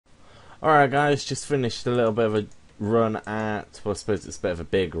Alright guys, just finished a little bit of a run at, well I suppose it's a bit of a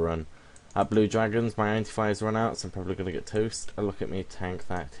big run, at Blue Dragons. My anti-fire's run out, so I'm probably going to get toast. Oh, look at me, tank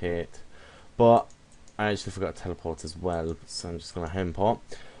that hit. But I actually forgot to teleport as well, so I'm just going to home port.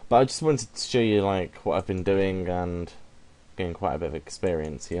 But I just wanted to show you like what I've been doing and getting quite a bit of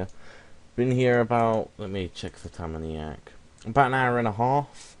experience here. Been here about, let me check the time on the yak, about an hour and a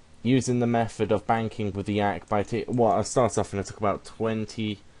half, using the method of banking with the yak by well, I started off and I took about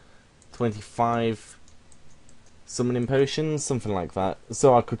 25 summoning potions, something like that,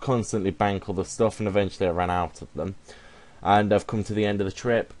 so I could constantly bank all the stuff, and eventually I ran out of them. And I've come to the end of the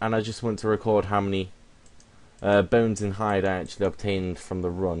trip, and I just want to record how many bones in hide I actually obtained from the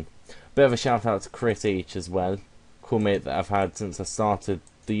run. Bit of a shout out to Chris H as well, cool mate that I've had since I started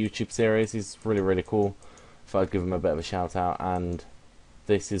the YouTube series. He's really cool. Thought I'd give him a bit of a shout out, and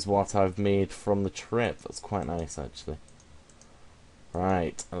this is what I've made from the trip. That's quite nice actually.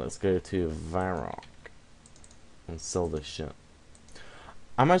 Right, let's go to Varrock and sell this shit.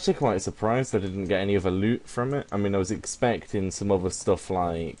 I'm actually quite surprised I didn't get any other loot from it. I mean, I was expecting some other stuff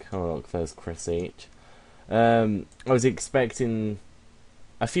like, oh look, there's Chris H. I was expecting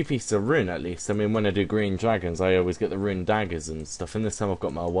a few pieces of rune at least. I mean, when I do green dragons, I always get the rune daggers and stuff, and this time I've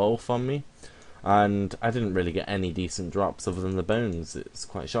got my wolf on me. And I didn't really get any decent drops other than the bones. It's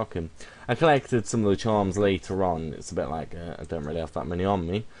quite shocking. I collected some of the charms later on. It's a bit like, I don't really have that many on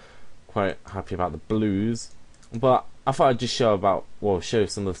me. Quite happy about the blues. But I thought I'd just show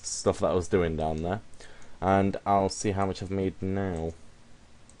some of the stuff that I was doing down there. And I'll see how much I've made now.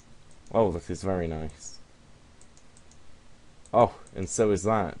 Oh, that is very nice. Oh, and so is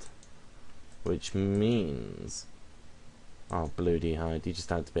that. Which means... oh, Blue D-Hide, you just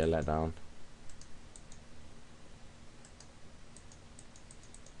had to be a letdown.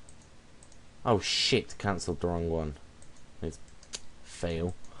 Oh shit, cancelled the wrong one. It's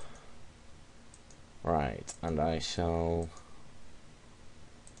fail. Right, and I shall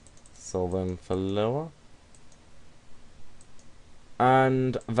sell them for lower.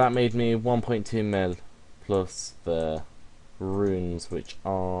 And that made me 1.2 mil plus the runes, which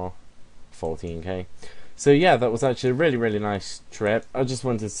are 14k. So yeah, that was actually a really nice trip. I just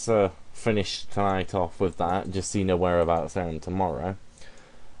wanted to finish tonight off with that, just so you know whereabouts I am tomorrow.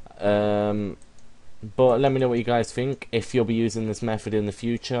 But let me know what you guys think, if you'll be using this method in the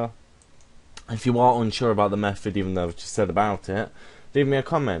future. If you are unsure about the method, even though I've just said about it, leave me a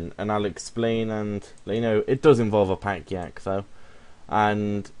comment and I'll explain and let you know. It does involve a pack yak though,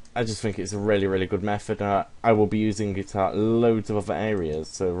 and I just think it's a really good method. I will be using it at loads of other areas,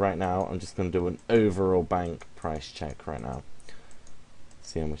 so right now I'm just going to do an overall bank price check right now.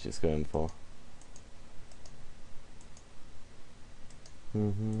 See how much it's going for.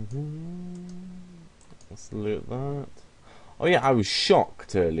 Let's loot that. Oh yeah, I was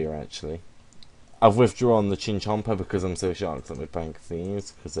shocked earlier actually. I've withdrawn the Chinchomper because I'm so shocked that we bank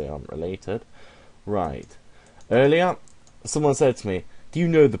these, because they aren't related. Right. Earlier, someone said to me, do you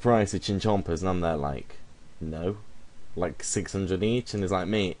know the price of Chinchompers? And I'm there like, no. Like 600 each, and he's like,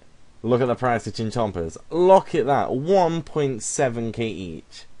 mate, look at the price of Chinchompers. Look at that, 1.7k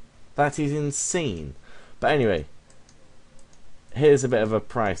each. That is insane. But anyway, here's a bit of a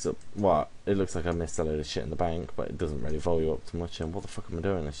price up. What? It looks like I missed a load of shit in the bank, but it doesn't really value up too much. And what the fuck am I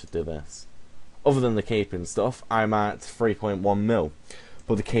doing? I should do this. Other than the cape and stuff, I'm at 3.1 mil.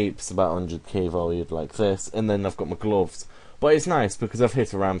 But the cape's about 100k valued like this. And then I've got my gloves. But it's nice because I've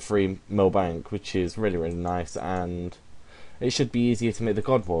hit around 3 mil bank, which is really nice. And it should be easier to make the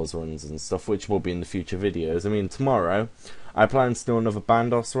God Wars runs and stuff, which will be in the future videos. I mean, tomorrow, I plan to do another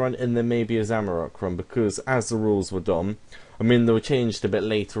Bandos run and then maybe a Zamorak run. Because as the rules were done, I mean, they were changed a bit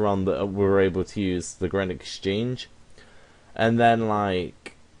later on that we were able to use the Grand Exchange. And then,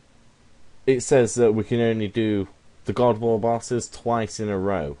 like, it says that we can only do the God War bosses twice in a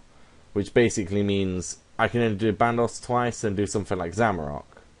row, which basically means I can only do Bandos twice and do something like Zamorak.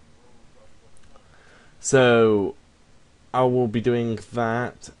 So I will be doing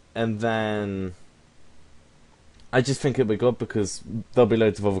that, and then I just think it'll be good because there'll be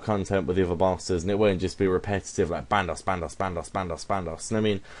loads of other content with the other bosses, and it won't just be repetitive like Bandos. And I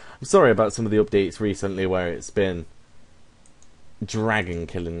mean, I'm sorry about some of the updates recently where it's been dragon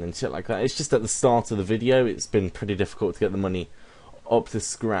killing and shit like that. It's just at the start of the video it's been pretty difficult to get the money up to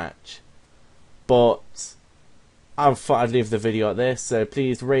scratch. But I thought I'd leave the video at this, so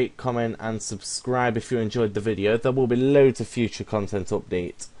please rate, comment and subscribe if you enjoyed the video. There will be loads of future content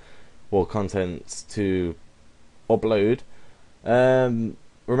updates or content to upload.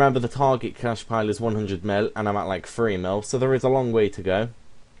 Remember, the target cash pile is 100 mil and I'm at like 3 mil, so there is a long way to go.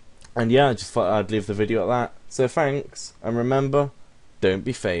 And yeah, I just thought I'd leave the video at that. So thanks, and remember, don't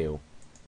be fail.